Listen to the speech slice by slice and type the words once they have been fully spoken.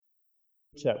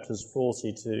chapters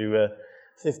 40 to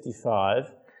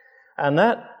 55, and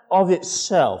that of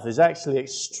itself is actually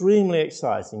extremely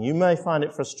exciting. You may find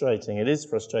it frustrating. It is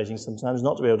frustrating sometimes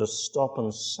not to be able to stop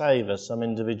and savor some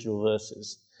individual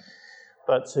verses,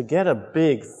 but to get a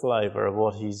big flavour of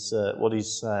what he's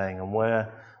saying and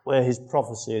where his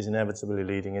prophecy is inevitably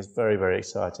leading is very, very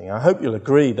exciting. I hope you'll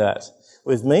agree that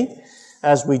with me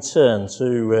as we turn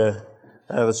to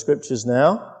the scriptures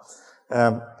now.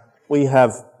 We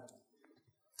have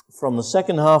from the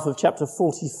second half of chapter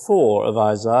 44 of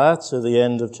Isaiah to the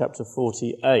end of chapter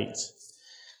 48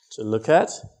 to look at.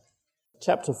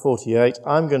 Chapter 48,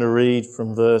 I'm going to read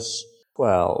from verse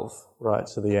 12 right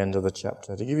to the end of the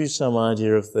chapter to give you some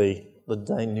idea of the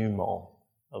denouement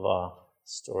of our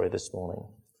story this morning.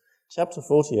 Chapter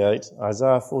 48,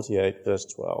 Isaiah 48, verse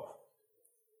 12.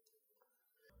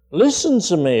 Listen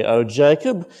to me, O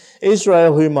Jacob,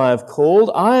 Israel whom I have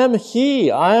called. I am he,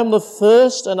 I am the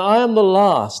first and I am the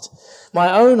last.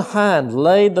 My own hand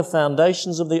laid the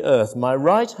foundations of the earth. My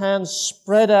right hand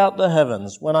spread out the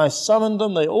heavens. When I summoned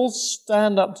them, they all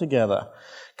stand up together.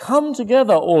 Come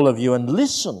together, all of you, and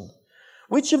listen.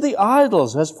 Which of the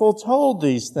idols has foretold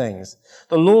these things?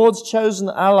 The Lord's chosen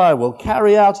ally will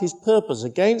carry out his purpose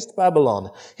against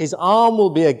Babylon. His arm will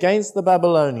be against the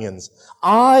Babylonians.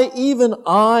 I, even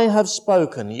I, have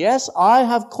spoken. Yes, I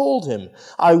have called him.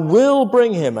 I will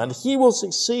bring him, and he will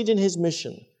succeed in his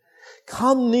mission.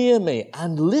 Come near me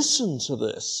and listen to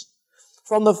this.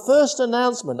 From the first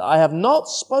announcement, I have not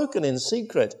spoken in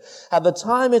secret. At the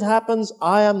time it happens,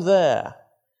 I am there.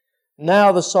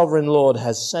 Now the sovereign Lord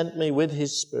has sent me with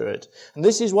his Spirit. And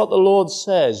this is what the Lord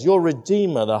says, your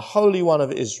Redeemer, the Holy One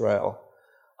of Israel.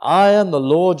 I am the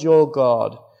Lord your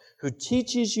God, who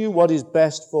teaches you what is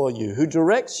best for you, who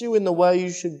directs you in the way you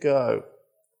should go.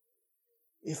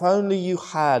 If only you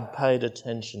had paid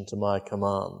attention to my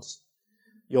commands,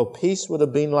 your peace would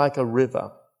have been like a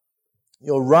river,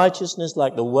 your righteousness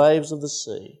like the waves of the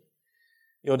sea.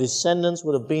 Your descendants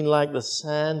would have been like the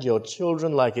sand, your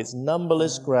children like its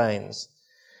numberless grains.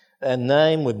 Their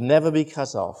name would never be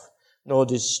cut off, nor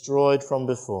destroyed from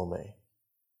before me.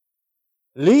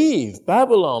 Leave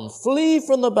Babylon, flee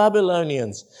from the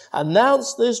Babylonians.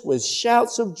 Announce this with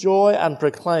shouts of joy and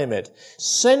proclaim it.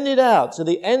 Send it out to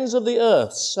the ends of the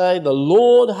earth. Say, the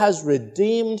Lord has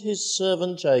redeemed his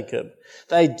servant Jacob.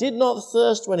 They did not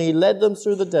thirst when he led them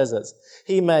through the deserts.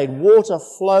 He made water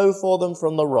flow for them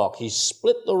from the rock. He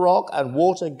split the rock and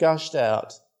water gushed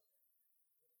out.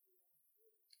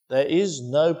 There is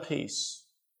no peace,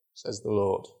 says the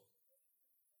Lord,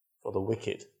 for the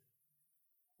wicked.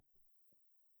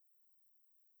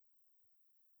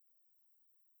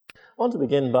 I want to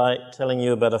begin by telling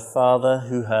you about a father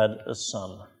who had a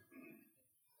son.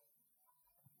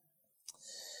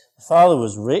 The father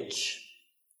was rich.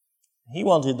 He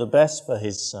wanted the best for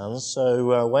his son,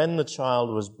 so when the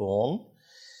child was born,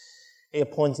 he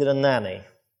appointed a nanny.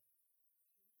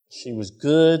 She was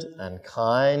good and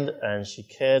kind, and she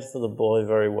cared for the boy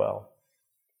very well.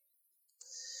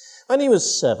 When he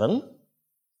was 7,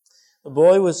 the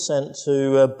boy was sent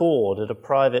to board at a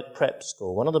private prep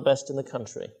school, one of the best in the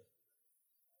country.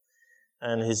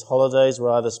 And his holidays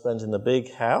were either spent in the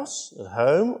big house at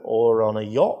home or on a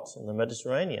yacht in the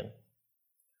Mediterranean.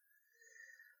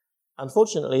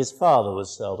 Unfortunately, his father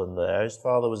was seldom there. His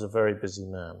father was a very busy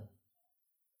man.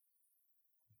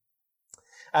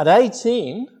 At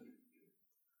 18,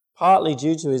 partly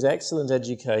due to his excellent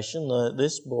education,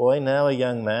 this boy, now a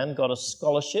young man, got a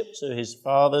scholarship to his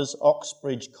father's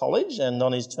Oxbridge College, and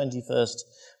on his 21st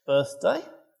birthday,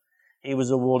 he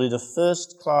was awarded a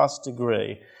first-class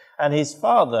degree. And his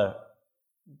father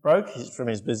broke from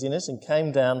his busyness and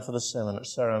came down for the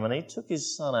ceremony, took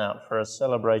his son out for a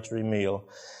celebratory meal.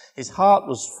 His heart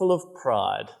was full of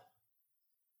pride.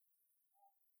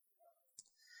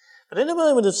 But in a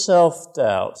moment of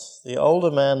self-doubt, the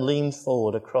older man leaned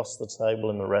forward across the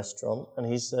table in the restaurant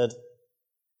and he said,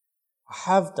 I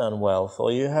have done well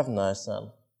for you, haven't I, son?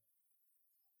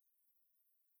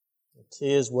 The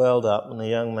tears welled up and the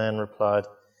young man replied,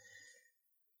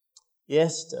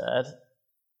 Yes, Dad,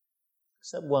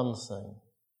 except one thing.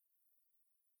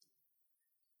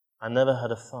 I never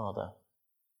had a father,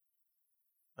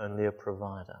 only a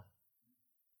provider.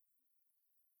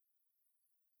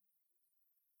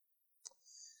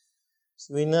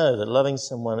 So we know that loving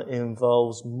someone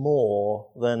involves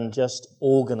more than just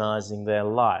organizing their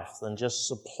life, than just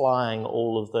supplying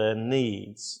all of their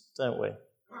needs, don't we?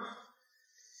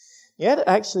 Yet,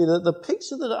 actually, the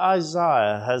picture that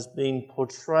Isaiah has been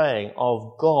portraying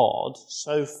of God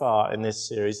so far in this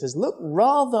series has looked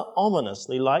rather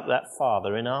ominously like that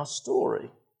father in our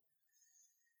story.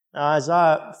 Now,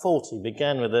 Isaiah 40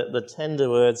 began with the tender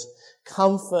words,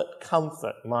 "Comfort,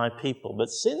 comfort my people." But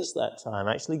since that time,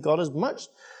 actually, God has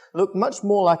looked much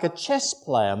more like a chess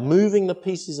player moving the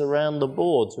pieces around the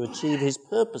board to achieve his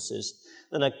purposes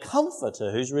than a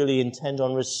comforter who's really intent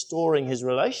on restoring his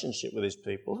relationship with his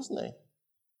people, isn't he?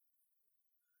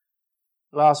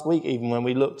 Last week, even when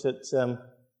we looked at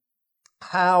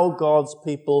how God's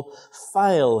people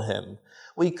fail him,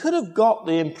 we could have got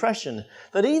the impression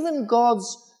that even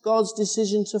God's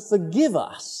decision to forgive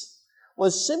us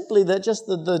was simply that just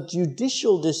the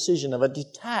judicial decision of a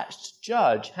detached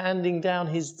judge handing down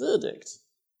his verdict.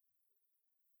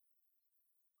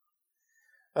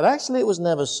 But actually it was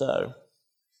never so.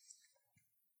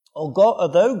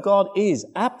 Although God is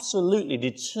absolutely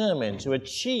determined to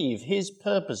achieve his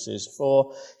purposes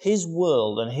for his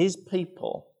world and his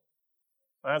people,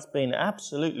 that's been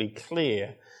absolutely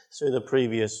clear through the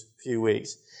previous few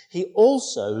weeks, he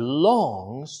also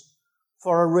longs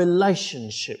for a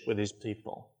relationship with his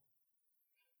people.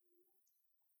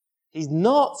 He's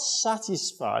not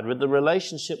satisfied with the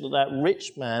relationship that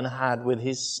rich man had with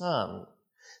his son.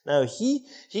 No, he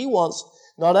wants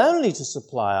not only to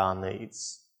supply our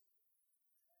needs,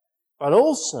 but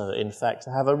also, in fact,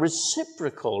 to have a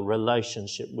reciprocal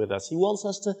relationship with us. He wants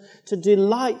us to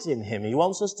delight in him. He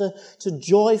wants us to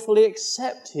joyfully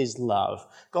accept his love.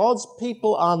 God's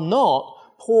people are not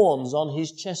pawns on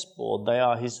his chessboard. They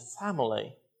are his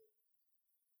family.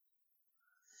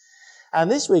 And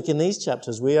this week in these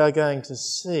chapters, we are going to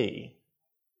see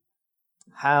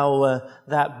how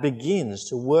that begins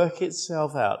to work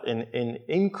itself out in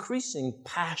increasing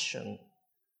passion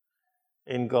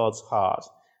in God's heart.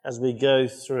 As we go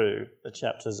through the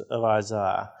chapters of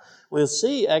Isaiah, we'll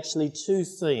see actually two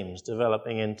themes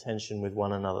developing in tension with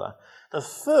one another. The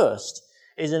first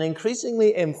is an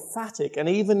increasingly emphatic and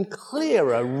even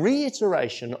clearer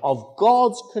reiteration of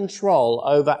God's control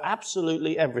over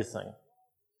absolutely everything.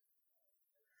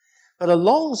 But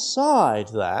alongside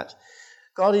that,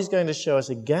 God is going to show us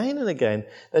again and again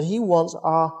that he wants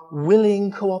our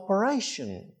willing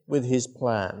cooperation with his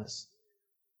plans.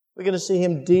 We're going to see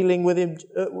him dealing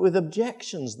with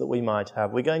objections that we might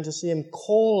have. We're going to see him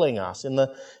calling us in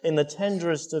the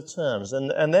tenderest of terms.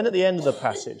 And then at the end of the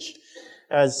passage,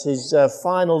 as his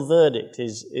final verdict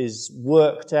is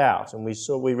worked out, and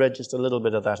we read just a little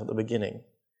bit of that at the beginning,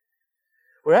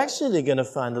 we're actually going to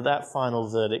find that final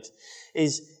verdict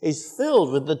is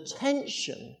filled with the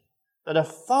tension that a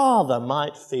father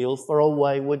might feel for a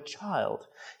wayward child.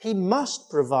 He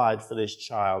must provide for this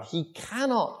child. He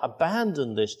cannot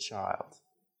abandon this child.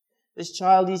 This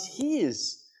child is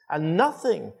his, and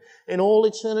nothing in all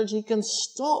eternity can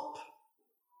stop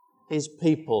his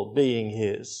people being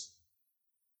his.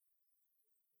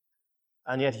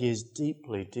 And yet he is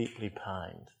deeply, deeply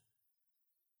pained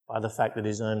by the fact that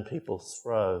his own people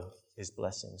throw his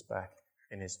blessings back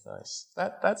in his face.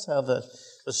 That's how the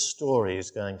story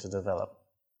is going to develop.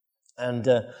 And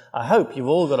I hope you've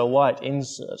all got a white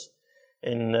insert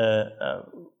in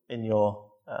your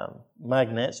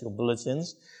magnets, your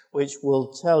bulletins, which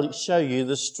will show you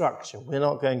the structure. We're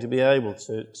not going to be able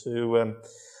to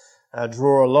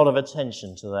draw a lot of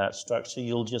attention to that structure.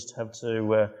 You'll just have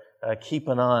to keep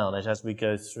an eye on it as we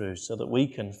go through so that we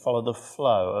can follow the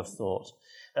flow of thought.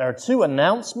 There are two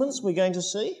announcements we're going to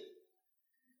see,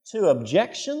 two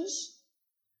objections,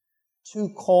 two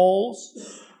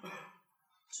calls,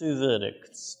 two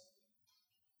verdicts.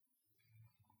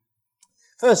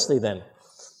 Firstly then,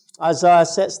 Isaiah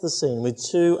sets the scene with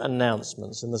two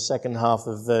announcements in the second half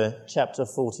of chapter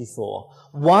 44.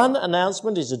 One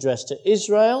announcement is addressed to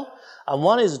Israel, and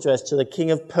one is addressed to the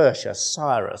king of Persia,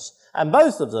 Cyrus. And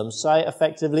both of them say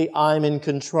effectively, I'm in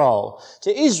control.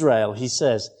 To Israel, he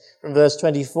says, from verse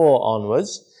 24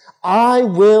 onwards, I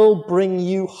will bring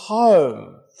you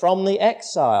home from the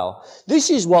exile. This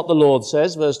is what the Lord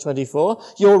says, verse 24,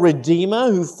 your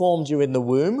Redeemer who formed you in the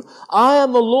womb. I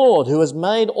am the Lord who has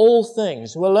made all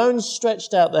things, who alone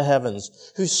stretched out the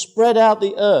heavens, who spread out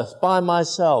the earth by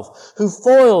myself, who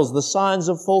foils the signs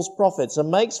of false prophets and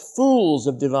makes fools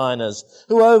of diviners,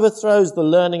 who overthrows the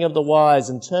learning of the wise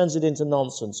and turns it into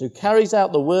nonsense, who carries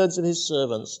out the words of his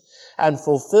servants and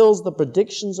fulfills the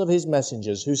predictions of his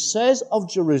messengers, who says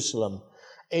of Jerusalem,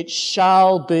 it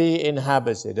shall be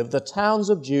inhabited. Of the towns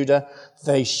of Judah,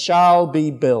 they shall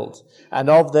be built. And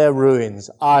of their ruins,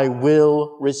 I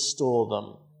will restore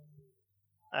them.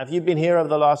 Now, if you've been here over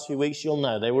the last few weeks, you'll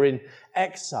know they were in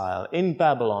exile in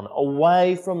Babylon,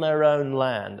 away from their own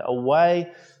land,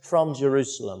 away from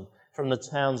Jerusalem, from the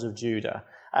towns of Judah.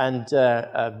 And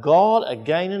God,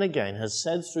 again and again, has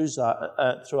said through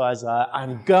Isaiah,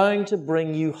 I'm going to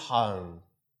bring you home.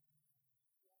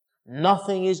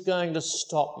 Nothing is going to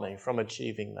stop me from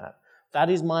achieving that. That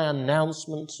is my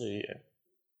announcement to you.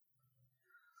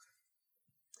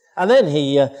 And then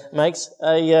he makes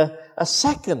a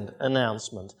second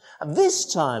announcement. And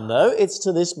this time, though, it's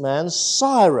to this man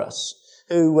Cyrus,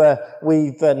 who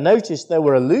we've noticed there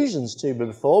were allusions to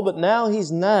before, but now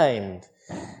he's named.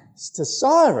 To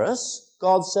Cyrus,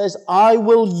 God says, I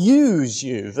will use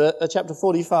you. Chapter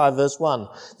 45, verse 1.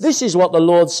 This is what the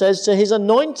Lord says to his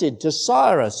anointed, to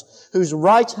Cyrus, whose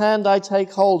right hand I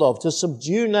take hold of, to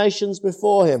subdue nations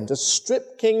before him, to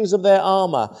strip kings of their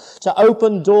armor, to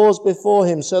open doors before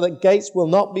him so that gates will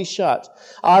not be shut.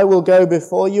 I will go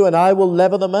before you and I will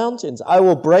level the mountains. I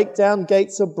will break down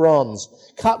gates of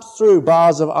bronze, cut through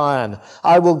bars of iron.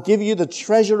 I will give you the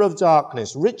treasure of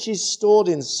darkness, riches stored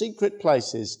in secret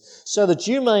places, so that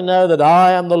you may know that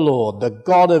I am the Lord, the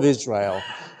God of Israel,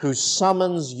 who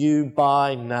summons you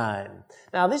by name.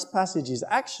 Now, this passage is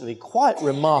actually quite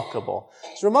remarkable.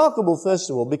 It's remarkable, first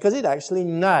of all, because it actually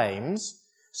names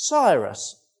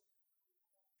Cyrus.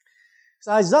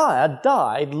 Isaiah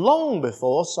died long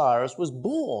before Cyrus was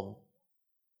born.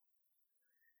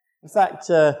 In fact,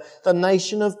 the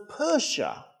nation of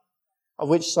Persia, of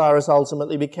which Cyrus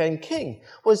ultimately became king,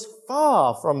 was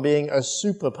far from being a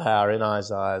superpower in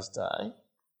Isaiah's day.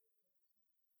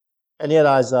 And yet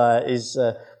Isaiah is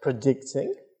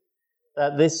predicting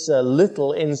that this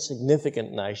little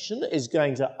insignificant nation is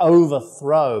going to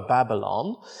overthrow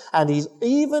Babylon, and he's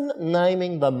even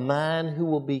naming the man who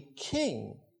will be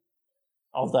king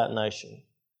of that nation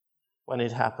when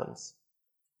it happens.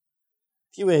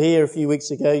 If you were here a few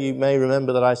weeks ago, you may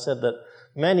remember that I said that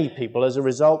many people, as a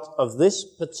result of this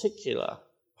particular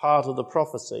part of the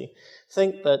prophecy,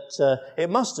 think that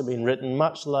it must have been written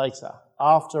much later,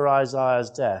 after Isaiah's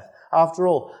death. After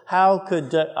all, how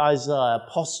could Isaiah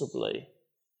possibly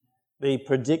be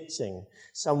predicting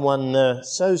someone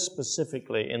so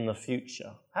specifically in the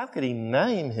future? How could he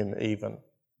name him even?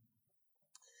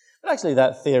 But actually,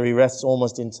 that theory rests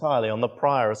almost entirely on the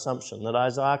prior assumption that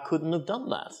Isaiah couldn't have done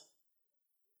that.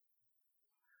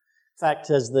 In fact,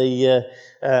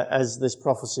 as this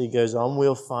prophecy goes on,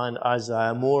 we'll find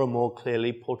Isaiah more and more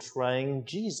clearly portraying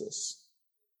Jesus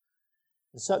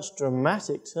in such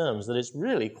dramatic terms that it's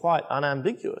really quite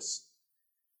unambiguous.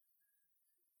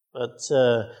 But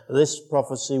this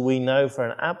prophecy, we know for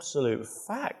an absolute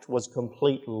fact, was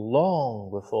complete long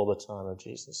before the time of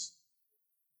Jesus.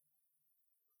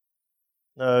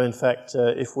 No, in fact,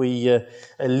 if we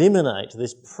eliminate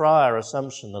this prior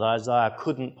assumption that Isaiah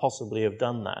couldn't possibly have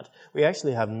done that, we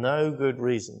actually have no good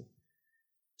reason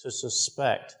to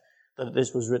suspect that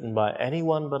this was written by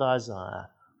anyone but Isaiah,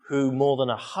 who more than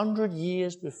 100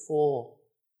 years before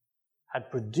had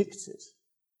predicted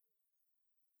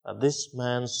that this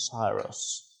man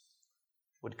Cyrus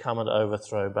would come and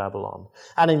overthrow Babylon.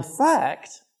 And in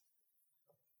fact,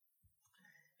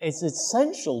 it's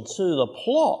essential to the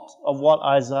plot of what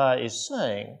Isaiah is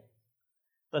saying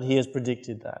that he has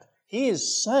predicted that. He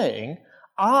is saying,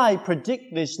 I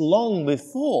predict this long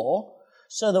before,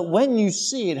 so that when you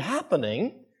see it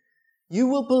happening, you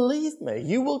will believe me,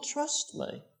 you will trust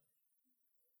me.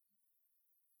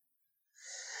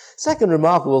 Second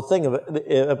remarkable thing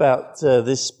about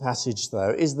this passage,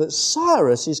 though, is that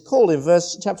Cyrus is called in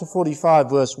chapter 45,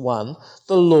 verse 1,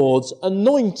 the Lord's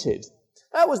anointed.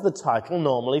 That was the title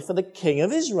normally for the king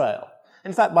of Israel.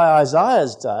 In fact, by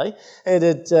Isaiah's day, it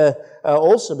had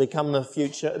also become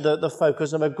the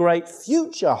focus of a great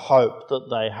future hope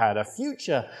that they had, a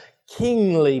future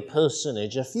kingly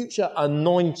personage, a future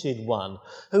anointed one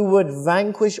who would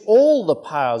vanquish all the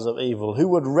powers of evil, who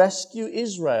would rescue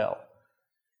Israel.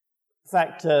 In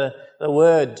fact, the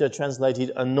word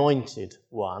translated anointed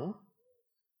one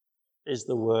is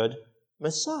the word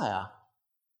Messiah,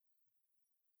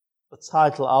 the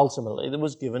title ultimately that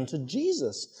was given to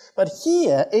Jesus. But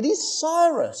here it is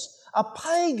Cyrus, a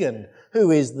pagan,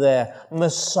 who is their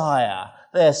Messiah,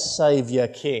 their Saviour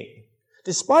King.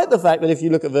 Despite the fact that if you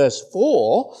look at verse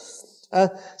 4,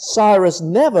 Cyrus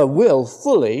never will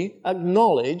fully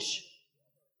acknowledge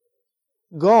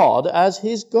God as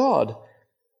his God.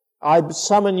 I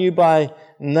summon you by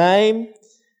name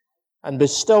and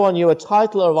bestow on you a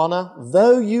title of honor,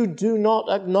 though you do not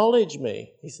acknowledge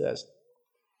me, he says.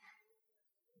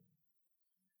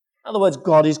 In other words,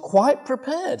 God is quite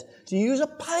prepared to use a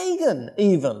pagan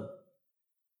even,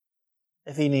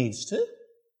 if he needs to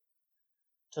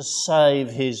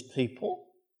save his people.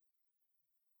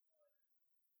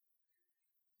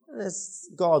 There's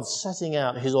God setting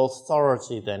out his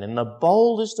authority then in the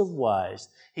boldest of ways.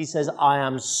 He says, I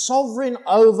am sovereign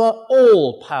over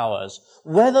all powers,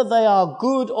 whether they are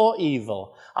good or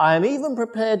evil. I am even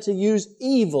prepared to use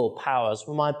evil powers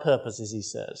for my purposes, he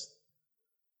says.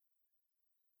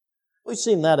 We've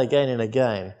seen that again and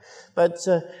again. But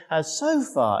so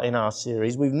far in our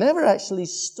series, we've never actually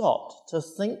stopped to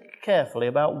think carefully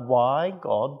about why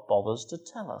God bothers to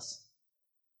tell us.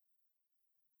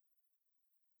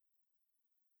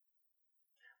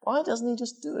 Why doesn't he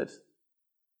just do it?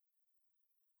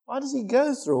 Why does he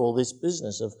go through all this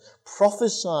business of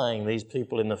prophesying these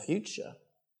people in the future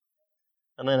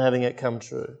and then having it come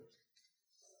true?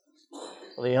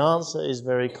 Well, the answer is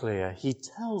very clear. He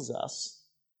tells us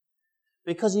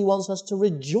because he wants us to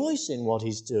rejoice in what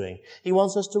he's doing. He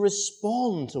wants us to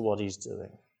respond to what he's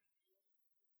doing.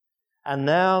 And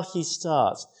now he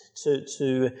starts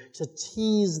to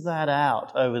tease that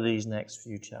out over these next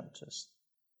few chapters.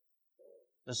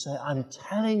 To say, I'm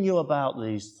telling you about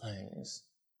these things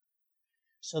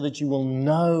so that you will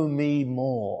know me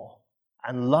more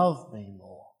and love me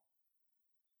more.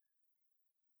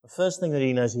 The first thing that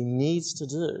he knows he needs to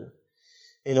do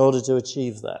in order to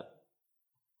achieve that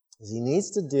is he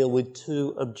needs to deal with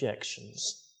two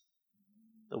objections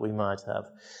that we might have.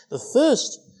 The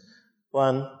first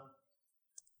one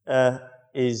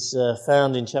is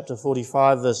found in chapter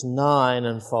 45, verse 9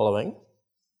 and following.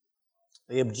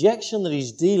 The objection that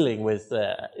he's dealing with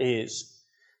there is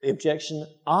the objection,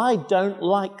 I don't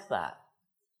like that.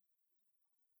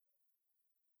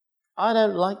 I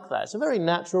don't like that. It's a very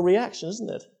natural reaction, isn't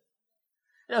it?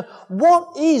 You know,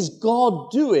 what is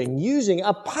God doing using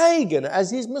a pagan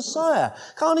as his Messiah?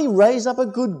 Can't he raise up a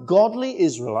good, godly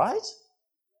Israelite?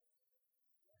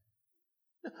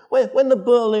 When the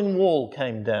Berlin Wall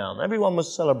came down, everyone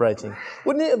was celebrating.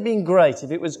 Wouldn't it have been great if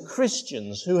it was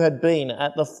Christians who had been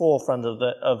at the forefront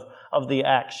of the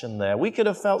action there? We could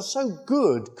have felt so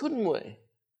good, couldn't we?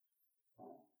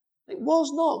 It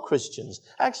was not Christians.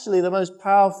 Actually, the most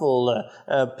powerful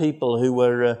people who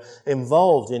were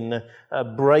involved in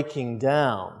breaking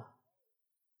down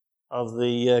of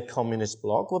the communist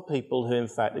bloc were people who, in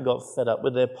fact, had got fed up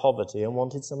with their poverty and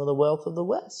wanted some of the wealth of the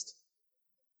West.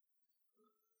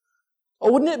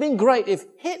 Or wouldn't it have been great if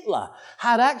Hitler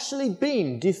had actually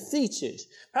been defeated,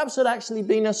 perhaps had actually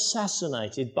been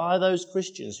assassinated by those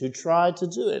Christians who tried to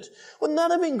do it? Wouldn't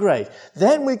that have been great?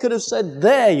 Then we could have said,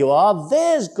 there you are,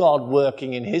 there's God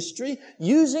working in history,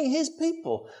 using his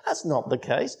people. That's not the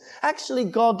case. Actually,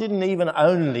 God didn't even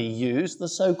only use the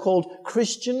so-called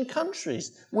Christian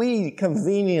countries. We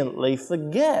conveniently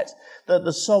forget that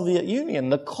the Soviet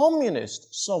Union, the communist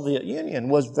Soviet Union,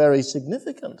 was very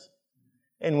significant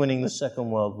in winning the Second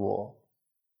World War.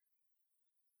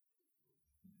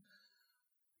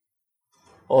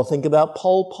 Or think about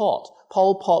Pol Pot.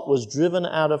 Pol Pot was driven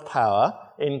out of power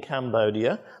in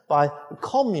Cambodia by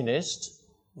communist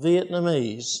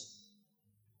Vietnamese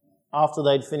after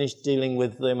they'd finished dealing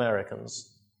with the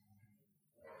Americans.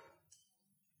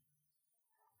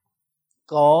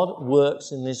 God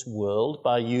works in this world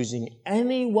by using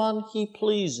anyone he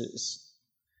pleases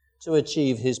to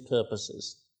achieve his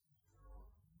purposes.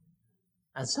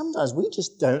 And sometimes we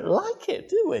just don't like it,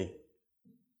 do we?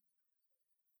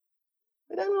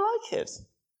 We don't like it. It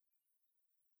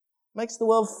makes the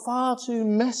world far too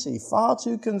messy, far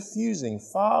too confusing,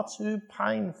 far too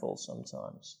painful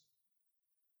sometimes.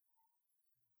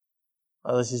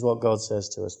 Well, this is what God says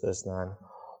to us, verse 9.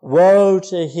 Woe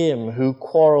to him who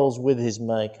quarrels with his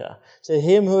maker, to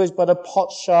him who is but a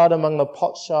potsherd among the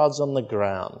potsherds on the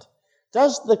ground.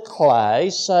 Does the clay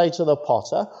say to the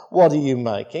potter, what are you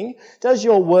making? Does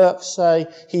your work say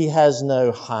he has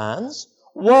no hands?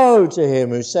 Woe to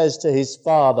him who says to his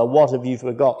father, what have you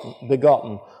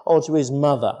begotten? Or to his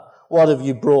mother, what have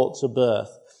you brought to birth?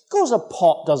 Of course a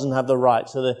pot doesn't have the right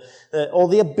to or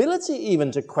the ability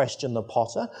even to question the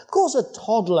potter. Of course a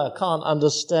toddler can't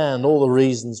understand all the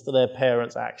reasons for their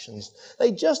parents' actions.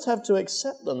 They just have to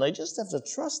accept them. They just have to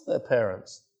trust their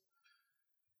parents.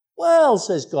 Well,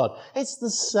 says God, it's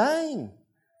the same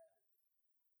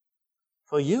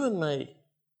for you and me.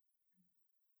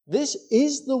 This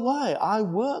is the way I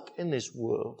work in this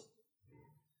world.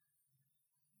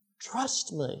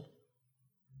 Trust me.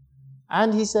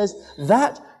 And he says,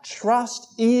 that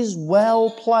trust is well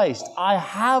placed. I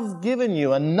have given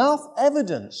you enough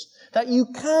evidence that you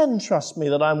can trust me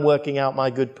that I'm working out my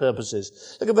good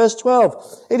purposes. Look at verse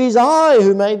 12. It is I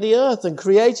who made the earth and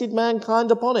created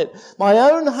mankind upon it. My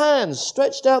own hands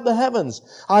stretched out the heavens.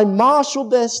 I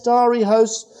marshaled their starry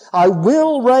hosts. I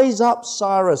will raise up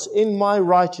Cyrus in my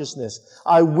righteousness.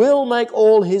 I will make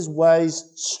all his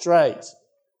ways straight.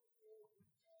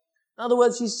 In other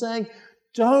words, he's saying,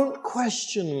 don't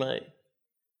question me.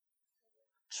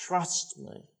 Trust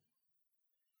me.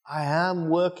 I am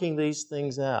working these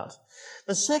things out.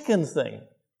 The second thing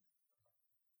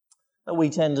that we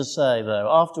tend to say, though,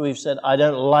 after we've said, I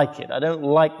don't like it, I don't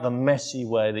like the messy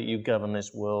way that you govern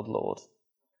this world, Lord,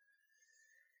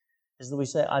 is that we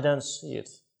say, I don't see it.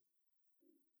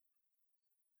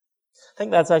 I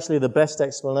think that's actually the best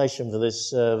explanation for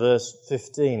this verse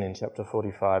 15 in chapter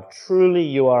 45. Truly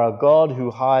you are a God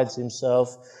who hides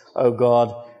himself, O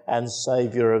God and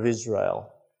Saviour of Israel.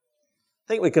 I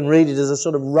think we can read it as a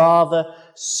sort of rather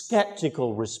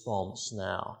skeptical response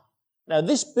now. Now,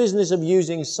 this business of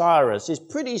using Cyrus is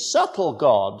pretty subtle,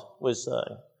 God, we're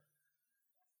saying.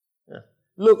 Yeah.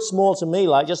 Looks more to me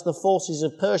like just the forces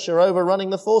of Persia overrunning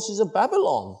the forces of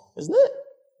Babylon, isn't it?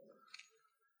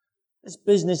 This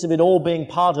business of it all being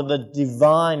part of the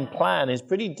divine plan is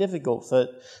pretty difficult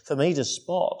for me to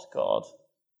spot, God.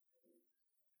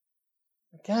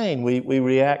 Again, we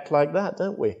react like that,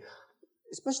 don't we?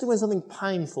 Especially when something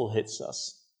painful hits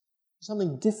us,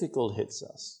 something difficult hits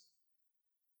us.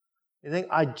 You think,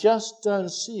 I just don't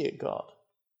see it, God.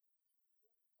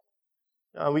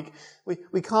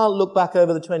 We can't look back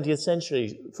over the 20th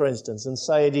century, for instance, and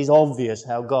say it is obvious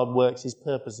how God works his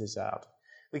purposes out.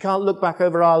 We can't look back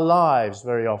over our lives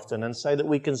very often and say that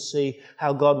we can see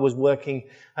how God was working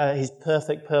his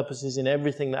perfect purposes in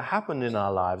everything that happened in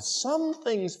our lives. Some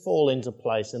things fall into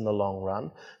place in the long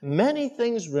run. Many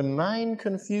things remain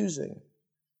confusing.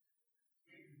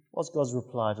 What's God's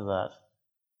reply to that?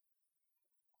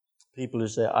 People who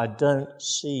say, I don't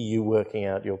see you working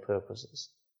out your purposes.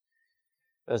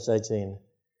 Verse 18.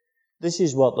 This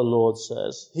is what the Lord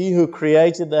says. He who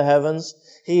created the heavens,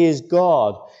 he is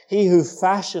God. He who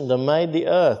fashioned and made the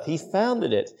earth, he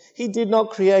founded it. He did not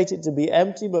create it to be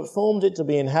empty, but formed it to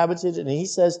be inhabited. And he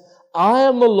says, I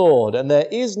am the Lord, and there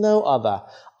is no other.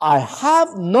 I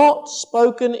have not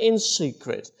spoken in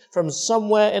secret from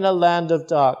somewhere in a land of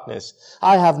darkness.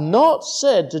 I have not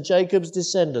said to Jacob's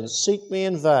descendants, seek me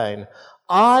in vain.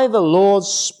 I, the Lord,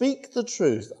 speak the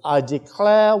truth. I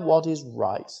declare what is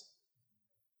right.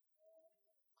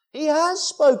 He has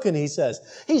spoken, he says.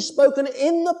 He's spoken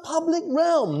in the public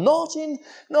realm, not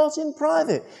in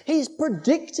private. He's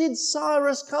predicted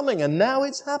Cyrus coming, and now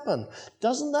it's happened.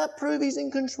 Doesn't that prove he's in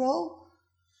control?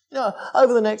 You know,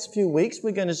 over the next few weeks,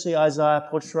 we're going to see Isaiah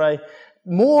portray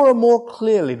more and more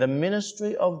clearly the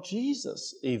ministry of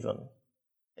Jesus, even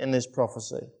in this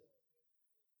prophecy.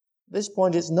 At this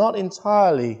point, it's not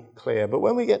entirely clear, but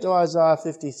when we get to Isaiah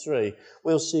 53,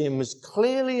 we'll see him as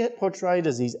clearly portrayed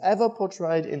as he's ever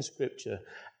portrayed in Scripture,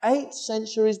 8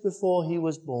 centuries before he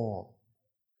was born.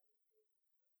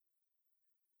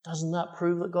 Doesn't that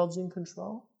prove that God's in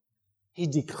control? He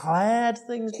declared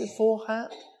things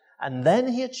beforehand, and then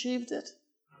he achieved it.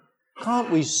 Can't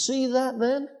we see that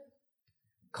then?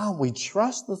 Can't we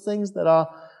trust the things that are,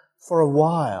 for a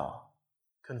while,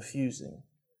 confusing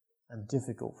and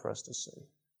difficult for us to see?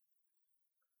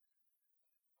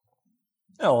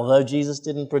 Now, although Jesus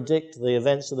didn't predict the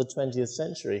events of the 20th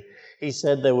century, he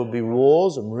said there would be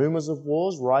wars and rumors of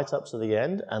wars right up to the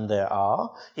end, and there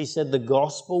are. He said the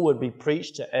gospel would be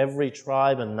preached to every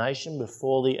tribe and nation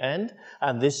before the end,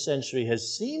 and this century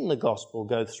has seen the gospel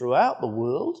go throughout the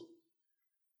world.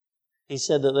 He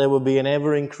said that there would be an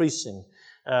ever-increasing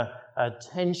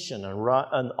tension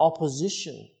and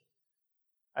opposition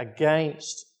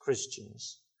against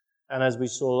Christians. And as we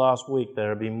saw last week, there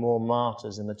have been more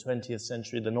martyrs in the 20th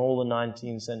century than all the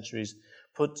 19 centuries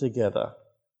put together.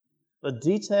 The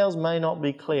details may not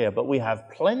be clear, but we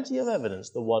have plenty of evidence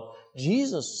that what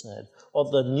Jesus said,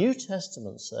 what the New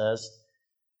Testament says,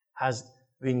 has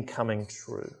been coming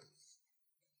true.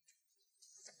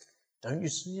 Don't you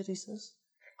see it, he says?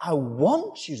 I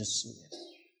want you to see it.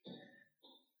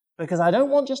 Because I don't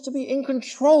want just to be in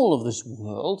control of this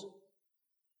world.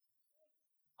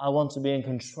 I want to be in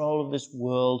control of this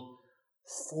world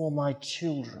for my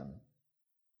children.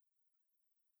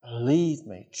 Believe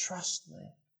me, trust me.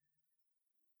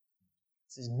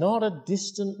 This is not a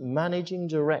distant managing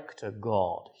director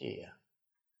God here.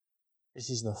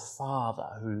 This is the Father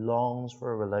who longs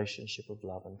for a relationship of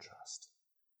love and trust.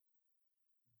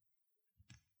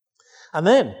 And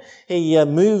then he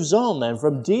moves on then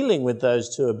from dealing with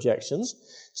those 2 objections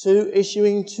to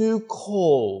issuing 2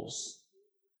 calls,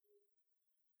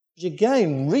 which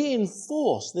again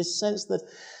reinforce this sense that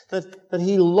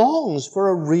he longs for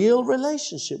a real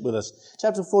relationship with us.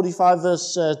 Chapter 45,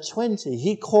 verse 20,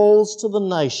 he calls to the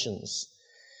nations.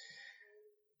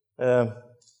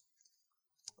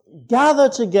 Gather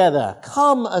together,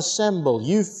 come assemble,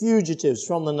 you fugitives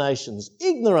from the nations.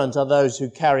 Ignorant are those who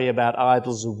carry about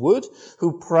idols of wood,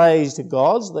 who praise to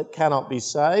gods that cannot be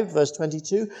saved. Verse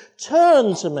 22,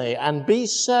 turn to me and be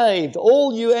saved,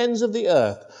 all you ends of the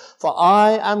earth, for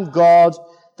I am God,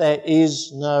 there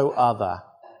is no other.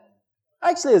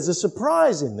 Actually, there's a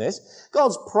surprise in this.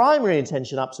 God's primary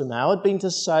intention up to now had been to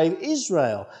save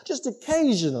Israel. Just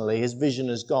occasionally his vision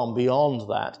has gone beyond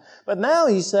that. But now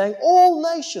he's saying, all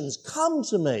nations, come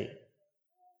to me.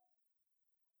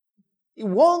 He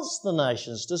wants the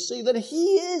nations to see that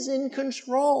he is in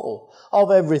control of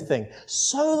everything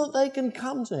so that they can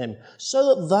come to him,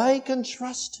 so that they can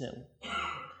trust him,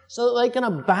 so that they can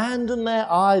abandon their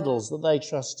idols that they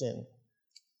trust in.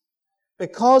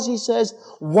 Because he says,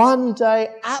 one day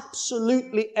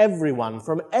absolutely everyone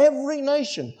from every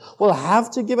nation will have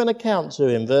to give an account to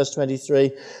him. Verse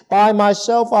 23, by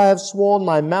myself I have sworn,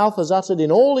 my mouth has uttered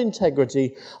in all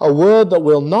integrity a word that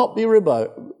will not be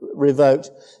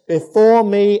revoked. Before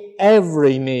me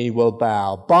every knee will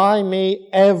bow. By me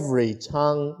every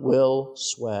tongue will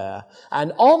swear.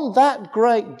 And on that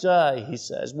great day, he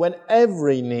says, when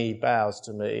every knee bows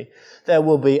to me, there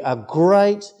will be a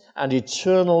great and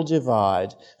eternal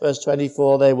divide. Verse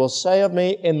 24, they will say of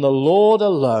me, in the Lord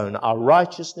alone are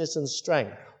righteousness and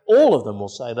strength. All of them will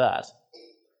say that.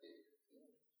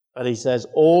 But he says,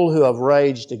 all who have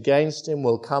raged against him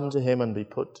will come to him and be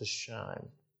put to shame.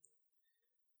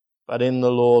 But in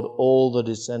the Lord all the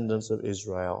descendants of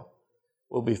Israel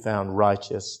will be found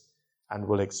righteous and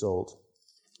will exalt.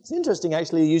 It's interesting,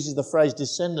 actually, he uses the phrase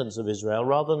descendants of Israel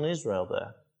rather than Israel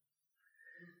there.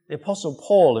 The Apostle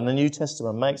Paul in the New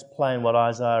Testament makes plain what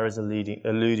Isaiah is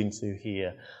alluding to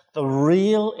here. The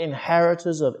real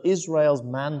inheritors of Israel's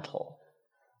mantle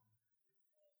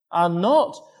are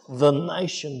not the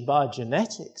nation by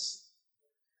genetics.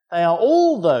 They are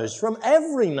all those from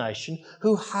every nation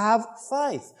who have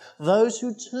faith, those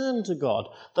who turn to God,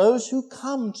 those who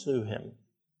come to him.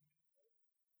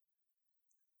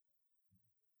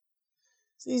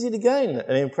 It's easy to gain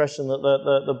an impression that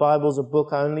the Bible's a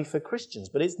book only for Christians,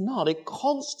 but it's not. It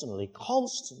constantly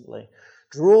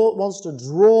wants to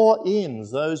draw in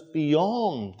those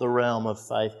beyond the realm of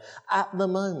faith at the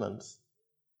moment.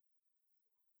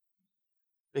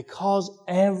 Because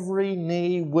every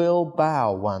knee will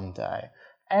bow one day.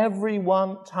 Every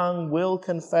one tongue will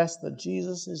confess that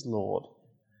Jesus is Lord.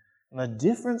 And the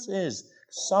difference is,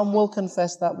 some will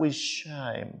confess that with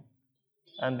shame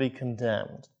and be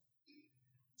condemned.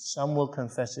 Some will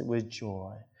confess it with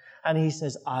joy. And he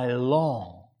says, I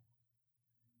long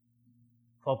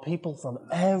for people from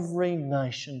every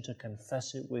nation to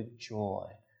confess it with joy.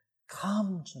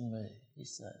 Come to me, he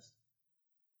says.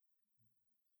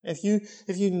 If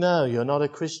you know you're not a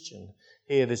Christian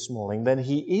here this morning, then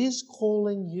he is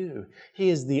calling you. He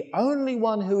is the only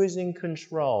one who is in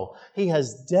control. He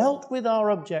has dealt with our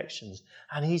objections,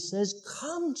 and he says,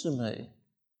 come to me.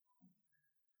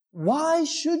 Why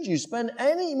should you spend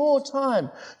any more time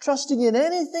trusting in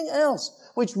anything else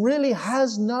which really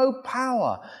has no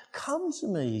power? Come to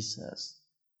me, he says.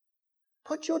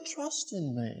 Put your trust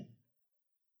in me.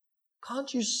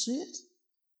 Can't you see it?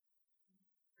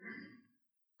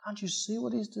 Can't you see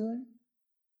what he's doing?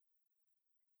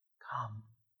 Come.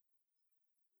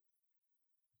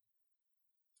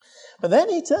 But then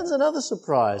he turns another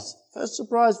surprise. First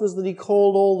surprise was that he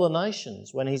called all the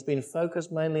nations when he's been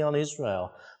focused mainly on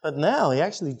Israel. But now he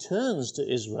actually turns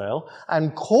to Israel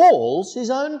and calls his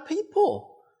own people.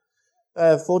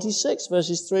 46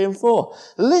 verses 3 and 4.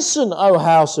 Listen, O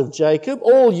house of Jacob,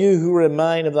 all you who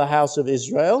remain of the house of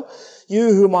Israel,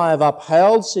 you whom I have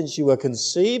upheld since you were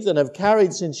conceived and have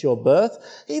carried since your birth,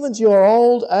 even to your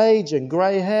old age and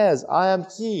grey hairs. I am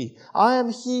he. I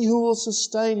am he who will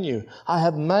sustain you. I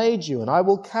have made you and I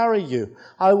will carry you.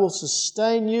 I will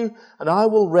sustain you and I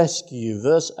will rescue you.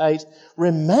 Verse 8.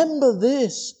 Remember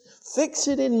this. Fix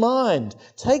it in mind.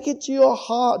 Take it to your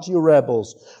heart, you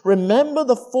rebels. Remember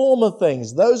the former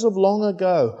things, those of long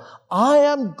ago. I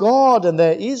am God and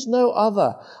there is no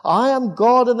other. I am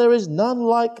God and there is none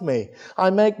like me. I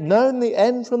make known the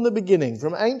end from the beginning,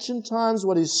 from ancient times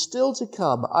what is still to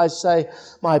come. I say,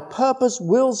 my purpose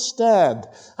will stand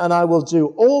and I will do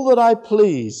all that I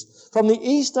please. From the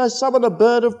east I summon a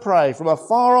bird of prey. From a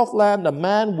far-off land a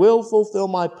man will fulfill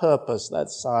my purpose.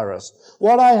 That's Cyrus.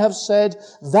 What I have said,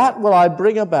 that will I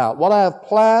bring about. What I have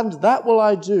planned, that will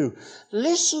I do.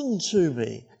 Listen to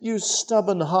me, you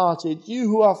stubborn-hearted, you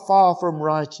who are far from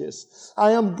righteous.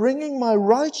 I am bringing my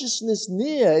righteousness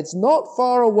near. It's not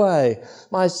far away.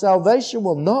 My salvation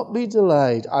will not be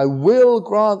delayed. I will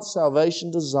grant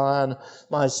salvation to Zion,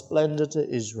 my splendor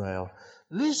to Israel.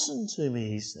 Listen to me,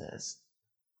 he says.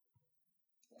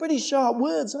 Pretty sharp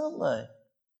words, aren't they?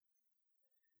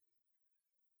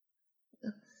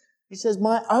 He says,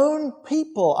 my own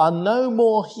people are no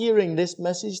more hearing this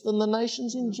message than the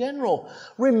nations in general.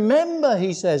 Remember,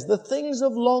 he says, the things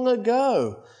of long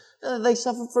ago. They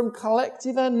suffer from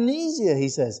collective amnesia, he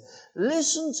says.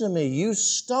 Listen to me, you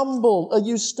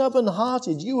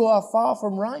stubborn-hearted, you who are far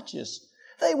from righteous.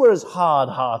 They were as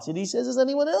hard-hearted, he says, as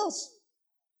anyone else.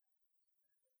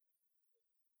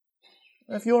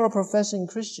 If you're a professing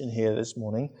Christian here this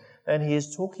morning, then he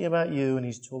is talking about you and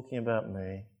he's talking about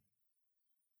me.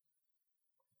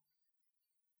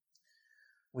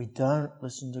 We don't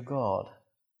listen to God.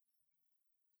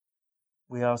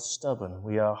 We are stubborn,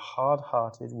 we are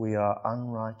hard-hearted, we are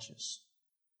unrighteous.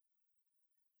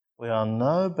 We are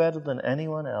no better than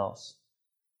anyone else.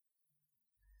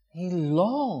 He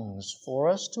longs for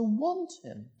us to want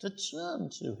him, to turn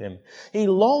to him. He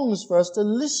longs for us to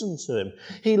listen to him.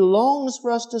 He longs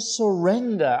for us to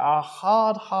surrender our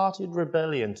hard-hearted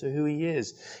rebellion to who he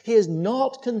is. He is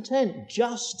not content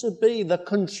just to be the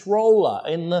controller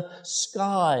in the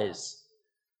skies.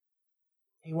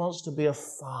 He wants to be a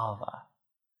father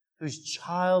whose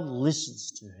child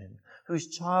listens to him, whose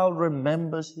child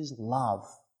remembers his love,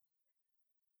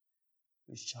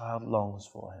 whose child longs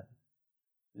for him.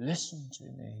 Listen to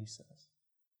me, he says.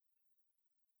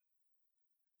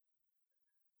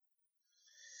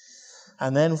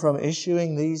 And then from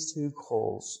issuing these two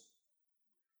calls,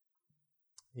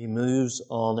 he moves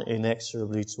on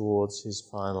inexorably towards his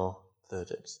final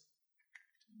verdict.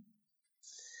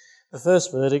 The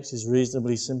first verdict is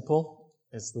reasonably simple.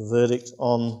 It's the verdict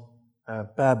on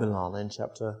Babylon in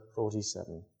chapter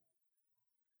 47.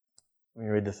 Let me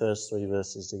read the first 3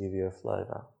 verses to give you a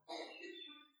flavour.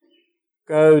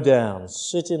 Go down,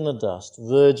 sit in the dust,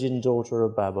 virgin daughter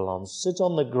of Babylon. Sit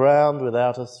on the ground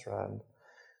without a throne,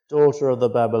 daughter of the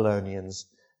Babylonians.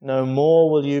 No more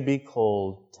will you be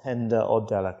called tender or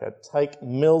delicate. Take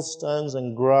millstones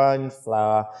and grind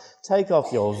flour. Take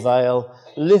off your veil.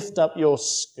 Lift up your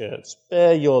skirts.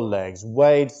 Bare your legs.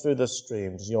 Wade through the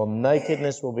streams. Your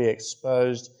nakedness will be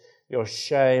exposed, your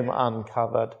shame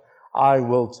uncovered. I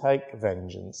will take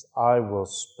vengeance. I will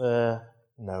spare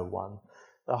no one.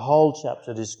 The whole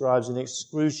chapter describes in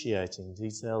excruciating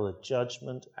detail the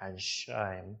judgment and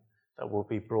shame that will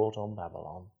be brought on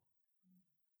Babylon.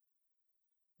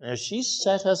 Now, she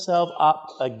set herself up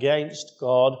against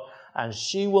God, and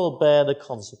she will bear the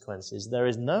consequences. There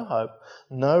is no hope,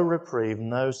 no reprieve,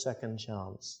 no second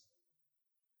chance.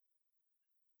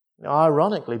 Now,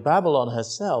 ironically, Babylon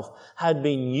herself had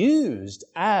been used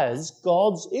as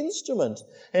God's instrument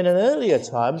in an earlier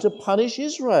time to punish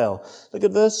Israel. Look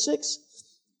at verse 6.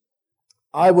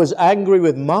 I was angry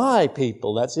with my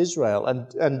people, that's Israel,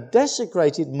 and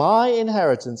desecrated my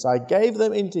inheritance. I gave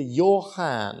them into your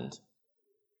hand,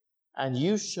 and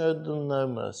you showed them no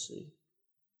mercy.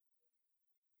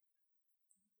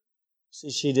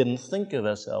 See, she didn't think of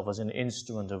herself as an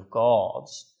instrument of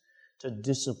God's to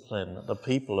discipline the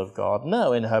people of God.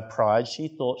 No, in her pride, she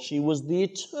thought she was the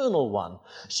eternal one.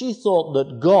 She thought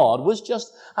that God was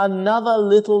just another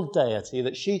little deity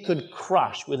that she could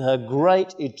crush with her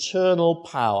great eternal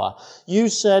power. You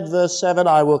said, verse 7,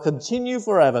 I will continue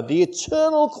forever, the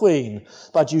eternal queen,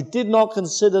 but you did not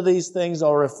consider these things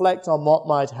or reflect on what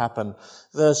might happen.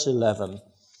 Verse 11,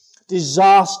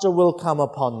 disaster will come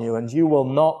upon you, and you will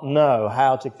not know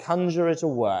how to conjure it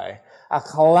away. A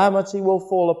calamity will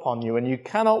fall upon you, and you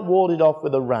cannot ward it off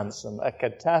with a ransom. A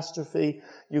catastrophe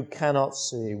you cannot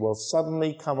see will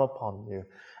suddenly come upon you.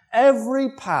 Every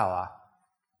power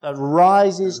that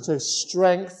rises to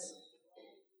strength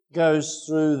goes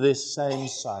through this same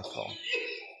cycle.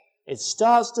 It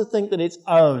starts to think that its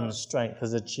own strength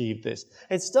has achieved this.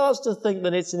 It starts to think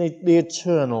that it's the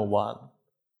eternal one.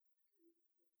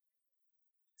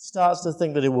 It starts to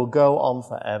think that it will go on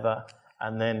forever,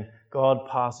 and then God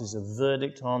passes a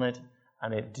verdict on it,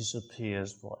 and it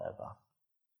disappears forever.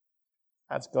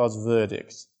 That's God's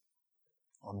verdict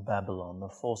on Babylon, the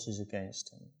forces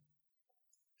against him.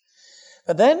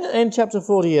 But then in chapter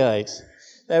 48,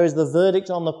 there is the verdict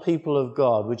on the people of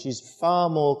God, which is far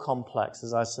more complex,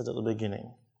 as I said at the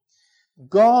beginning.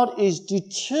 God is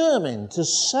determined to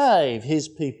save his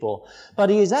people, but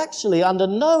he is actually under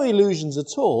no illusions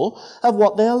at all of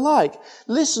what they are like.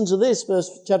 Listen to this,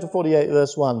 chapter 48,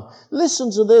 verse 1.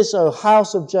 Listen to this, O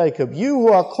house of Jacob, you who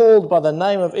are called by the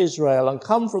name of Israel and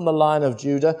come from the line of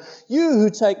Judah, you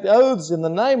who take the oaths in the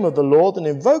name of the Lord and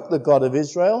invoke the God of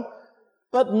Israel,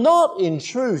 but not in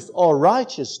truth or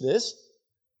righteousness.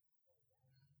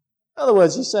 In other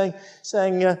words, he's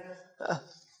saying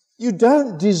you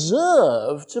don't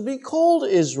deserve to be called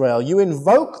Israel. You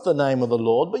invoke the name of the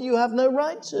Lord, but you have no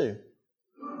right to.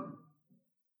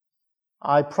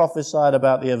 I prophesied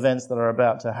about the events that are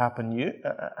about to happen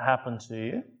to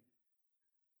you.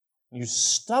 You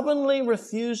stubbornly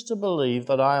refuse to believe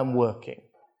that I am working,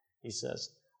 he says.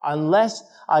 unless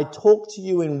I talk to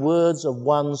you in words of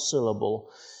one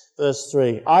syllable. Verse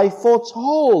 3, I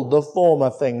foretold the former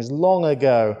things long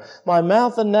ago. My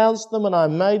mouth announced them and I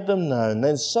made them known.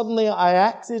 Then suddenly I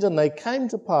acted and they came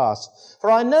to pass.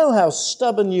 For I know how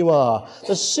stubborn you are.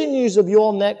 The sinews of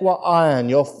your neck were iron.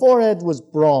 Your forehead was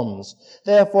bronze.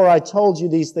 Therefore I told you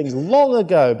these things long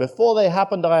ago. Before they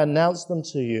happened, I announced them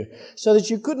to you. So that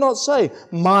you could not say,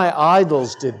 my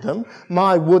idols did them.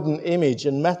 My wooden image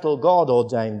and metal god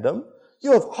ordained them.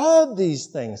 You have heard these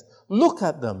things. Look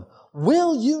at them.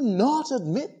 Will you not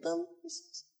admit them? He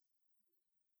says.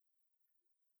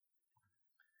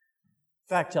 In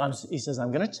fact, he says,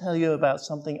 I'm going to tell you about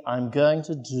something I'm going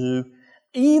to do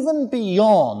even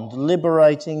beyond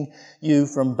liberating you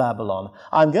from Babylon.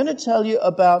 I'm going to tell you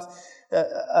about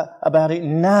it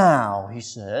now, he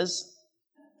says,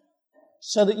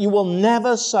 so that you will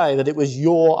never say that it was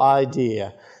your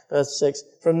idea. Verse 6,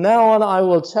 from now on I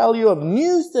will tell you of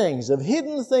new things, of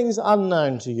hidden things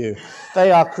unknown to you.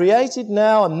 They are created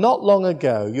now and not long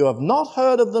ago. You have not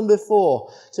heard of them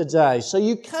before today. So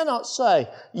you cannot say,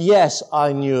 yes,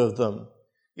 I knew of them.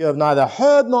 You have neither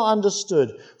heard nor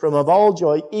understood. From of old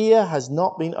your ear has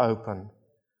not been opened.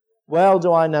 Well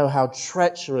do I know how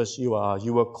treacherous you are.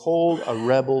 You were called a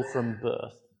rebel from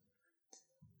birth.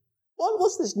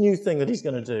 What's this new thing that he's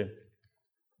going to do?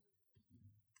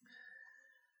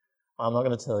 I'm not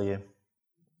going to tell you.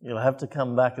 You'll have to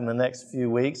come back in the next few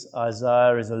weeks.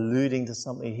 Isaiah is alluding to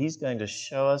something he's going to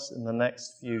show us in the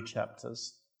next few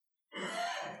chapters.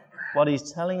 What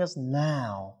he's telling us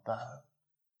now, though,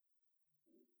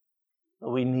 that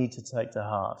we need to take to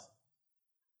heart,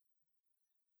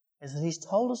 is that he's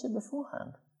told us it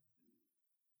beforehand.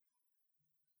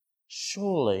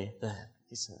 Surely, then,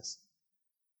 he says,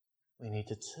 we need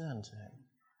to turn to him.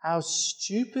 How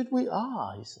stupid we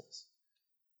are, he says.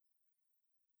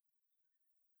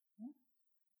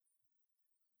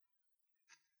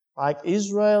 Like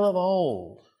Israel of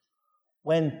old,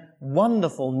 when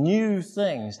wonderful new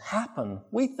things happen,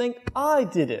 we think, I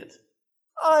did it.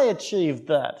 I achieved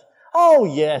that. Oh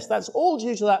yes, that's all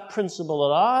due to that principle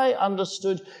that I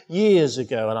understood years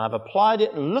ago, and I've applied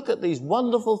it, and look at these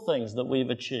wonderful things that we've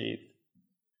achieved.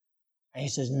 And he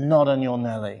says, not on your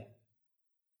Nelly.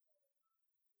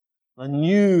 The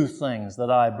new things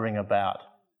that I bring about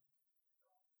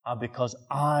are because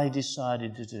I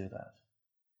decided to do that.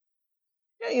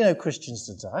 Yeah, you know, Christians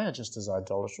today are just as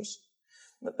idolatrous.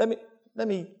 But let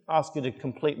me ask you to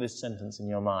complete this sentence in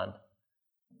your mind.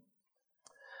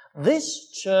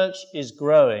 This church is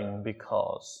growing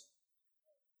because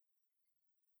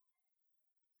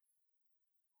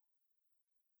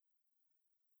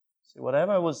see,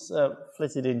 whatever was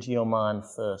flitted into your mind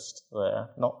first there,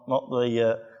 not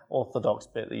the orthodox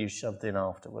bit that you shoved in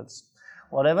afterwards.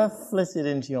 Whatever flitted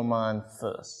into your mind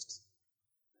first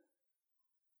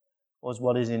was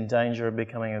what is in danger of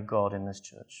becoming a god in this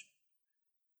church.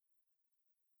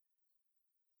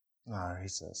 No, he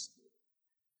says,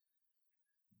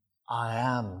 I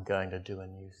am going to do a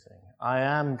new thing. I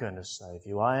am going to save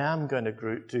you. I am going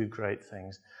to do great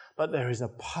things. But there is a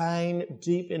pain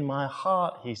deep in my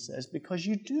heart, he says, because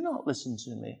you do not listen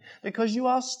to me, because you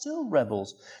are still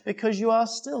rebels, because you are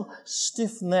still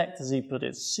stiff-necked, as he put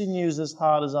it, sinews as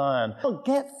hard as iron.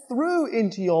 Get through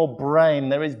into your brain.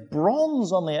 There is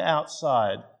bronze on the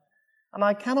outside, and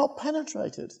I cannot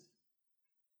penetrate it.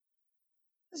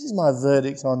 This is my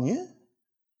verdict on you.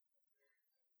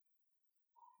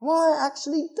 Why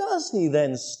actually does he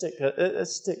then stick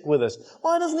with us?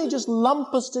 Why doesn't he just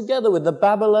lump us together with the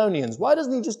Babylonians? Why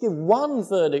doesn't he just give one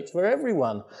verdict for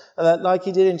everyone, like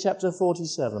he did in chapter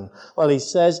 47? Well, he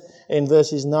says in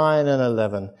verses 9 and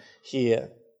 11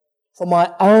 here, for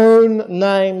my own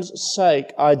name's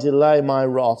sake I delay my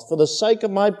wrath. For the sake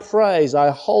of my praise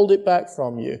I hold it back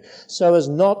from you, so as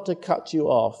not to cut you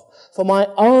off. For my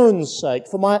own sake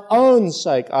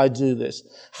I do this.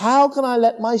 How can I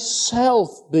let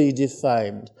myself be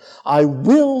defamed? I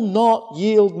will not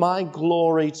yield my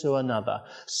glory to another.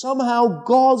 Somehow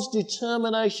God's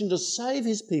determination to save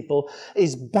his people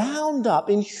is bound up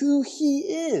in who he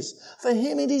is. For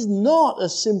him it is not a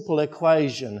simple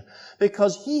equation,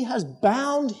 because he has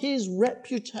bound his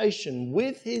reputation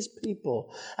with his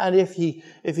people. And if he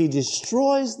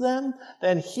destroys them,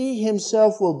 then he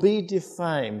himself will be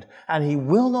defamed. And he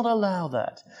will not allow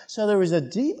that. So there is a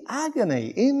deep agony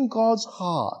in God's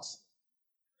heart.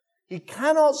 He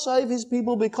cannot save his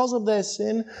people because of their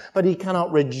sin, but he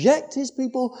cannot reject his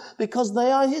people because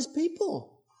they are his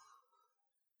people.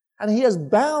 And he has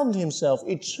bound himself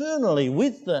eternally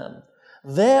with them.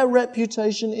 Their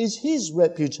reputation is his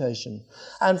reputation.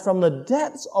 And from the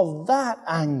depths of that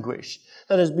anguish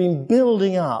that has been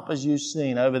building up, as you've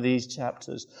seen over these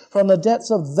chapters, from the depths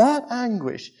of that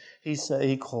anguish,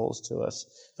 he calls to us.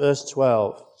 Verse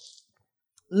 12.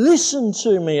 Listen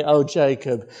to me, O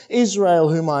Jacob, Israel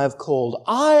whom I have called.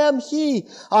 I am he.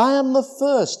 I am the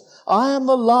first. I am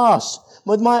the last.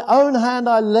 With my own hand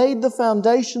I laid the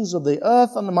foundations of the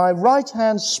earth, and my right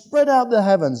hand spread out the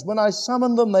heavens. When I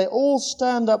summon them, they all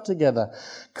stand up together.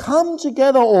 Come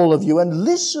together, all of you, and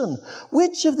listen.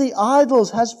 Which of the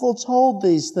idols has foretold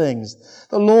these things?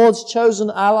 The Lord's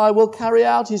chosen ally will carry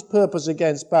out his purpose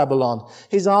against Babylon.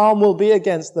 His arm will be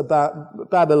against the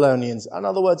Babylonians. In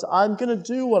other words, I'm going to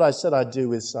do what I said I'd do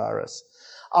with Cyrus.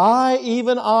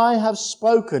 Even I have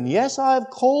spoken. Yes, I have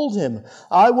called him.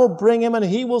 I will bring him and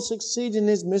he will succeed in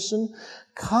his mission.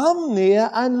 Come near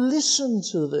and listen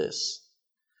to this.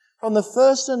 From the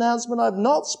first announcement, I've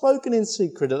not spoken in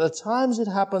secret. At the times it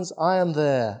happens, I am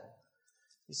there,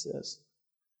 he says.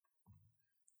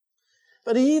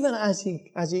 But even as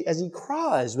he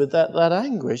cries with that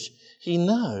anguish, he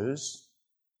knows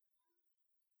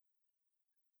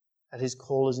that his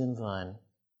call is in vain.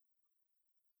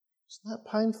 Isn't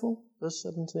that painful? Verse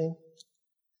 17.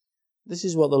 This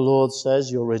is what the Lord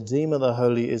says, your Redeemer, the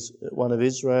Holy One of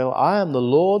Israel. I am the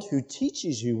Lord who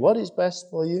teaches you what is best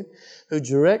for you, who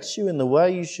directs you in the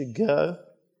way you should go.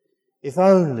 If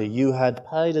only you had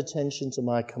paid attention to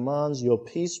my commands, your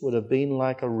peace would have been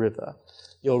like a river,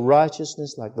 your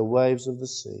righteousness like the waves of the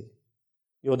sea.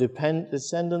 Your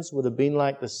descendants would have been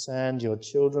like the sand, your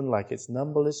children like its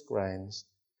numberless grains.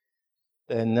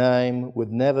 Their name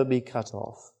would never be cut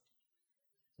off,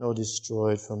 nor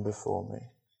destroyed from before me.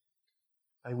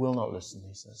 They will not listen,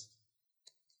 he says.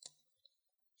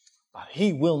 But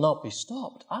he will not be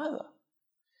stopped either.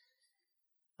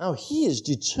 No, he is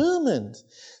determined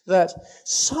that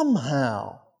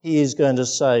somehow he is going to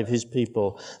save his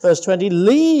people. Verse 20,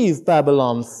 leave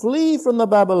Babylon, flee from the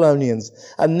Babylonians.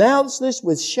 Announce this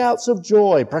with shouts of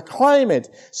joy. Proclaim it.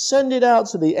 Send it out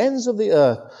to the ends of the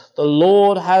earth. The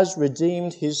Lord has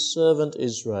redeemed his servant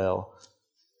Israel.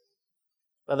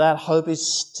 But that hope is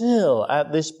still,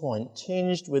 at this point,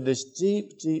 tinged with this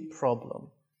deep, deep problem.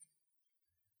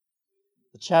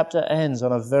 The chapter ends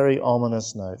on a very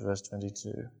ominous note, verse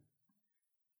 22.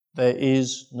 There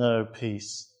is no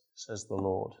peace, says the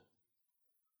Lord,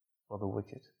 for the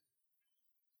wicked.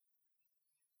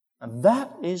 And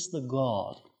that is the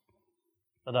God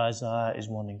that Isaiah is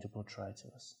wanting to portray to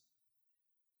us.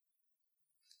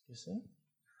 You see?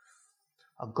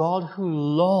 A God who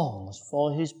longs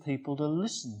for his people to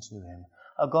listen to him.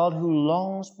 A God who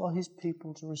longs for his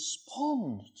people to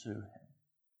respond to him.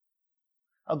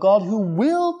 A God who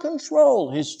will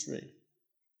control history.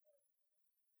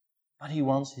 But he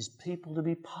wants his people to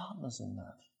be partners in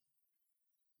that.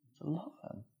 To love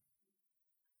him.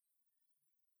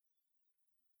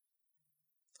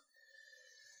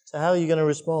 So how are you going to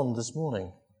respond this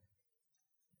morning?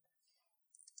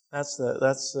 That's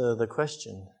the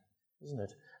question, isn't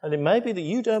it? And it may be that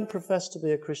you don't profess to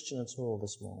be a Christian at all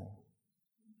this morning.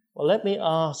 Well, let me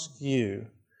ask you,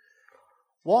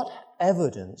 what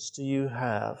evidence do you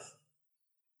have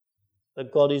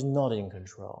that God is not in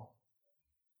control?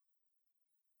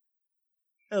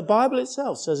 Now, the Bible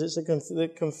itself says it's a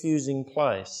confusing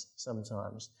place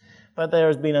sometimes. But there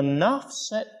has been enough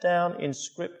set down in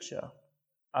Scripture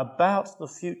about the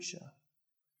future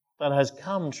that has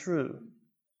come true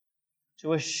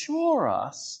to assure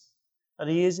us that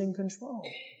he is in control.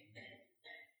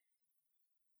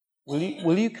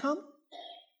 Will you come?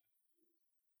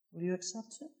 Will you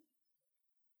accept it?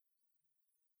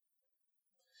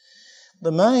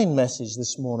 The main message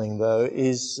this morning, though,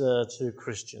 is to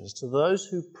Christians, to those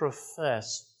who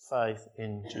profess faith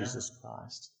in Jesus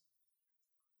Christ.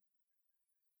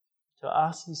 To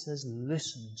us, he says,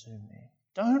 listen to me.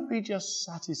 Don't be just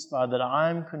satisfied that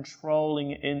I'm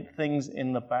controlling things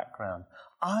in the background.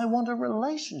 I want a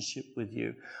relationship with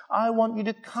you. I want you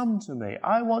to come to me.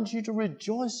 I want you to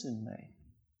rejoice in me.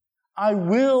 I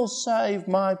will save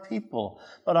my people,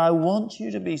 but I want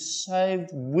you to be saved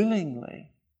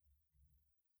willingly.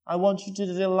 I want you to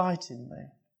delight in me.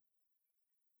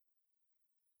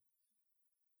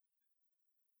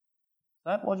 Is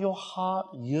that what your heart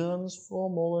yearns for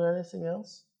more than anything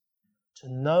else? To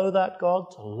know that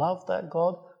God, to love that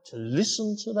God, to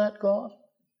listen to that God?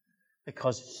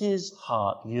 Because his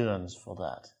heart yearns for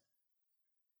that.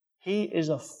 He is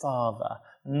a father,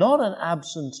 not an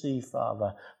absentee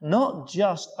father, not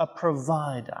just a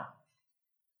provider.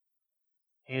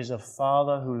 He is a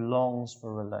father who longs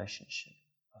for relationship.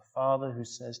 A father who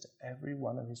says to every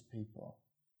one of his people,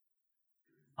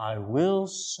 I will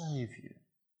save you.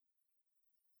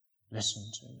 Listen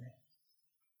to me.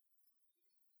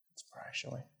 Let's pray,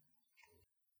 shall we?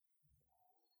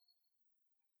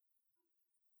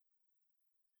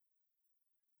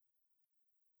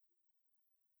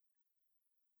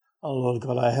 Oh, Lord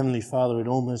God, our Heavenly Father, it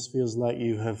almost feels like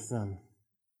you have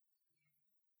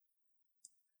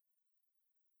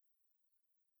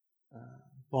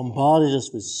bombarded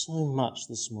us with so much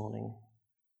this morning.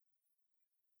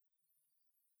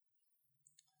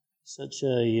 Such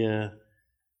a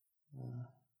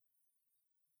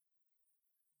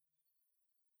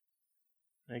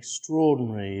an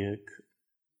extraordinary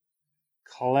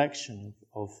collection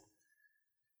of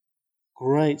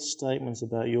great statements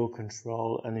about your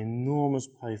control and enormous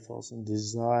pathos and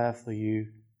desire for you,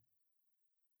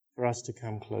 for us to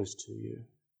come close to you.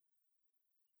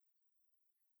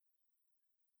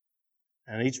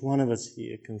 And each one of us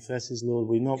here confesses, Lord,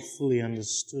 we've not fully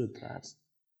understood that.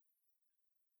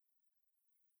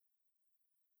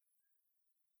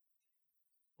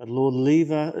 But Lord,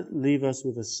 leave us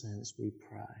with a sense, we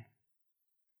pray,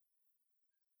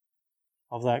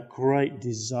 of that great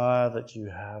desire that you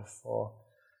have for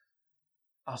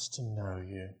us to know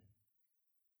you.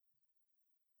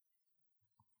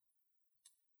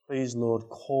 Please, Lord,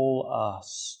 call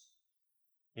us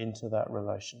into that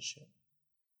relationship.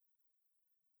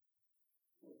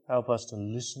 Help us to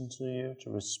listen to you, to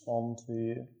respond to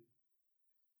you,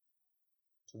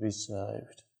 to be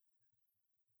saved.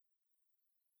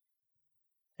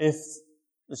 If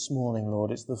this morning,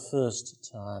 Lord, it's the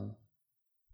first time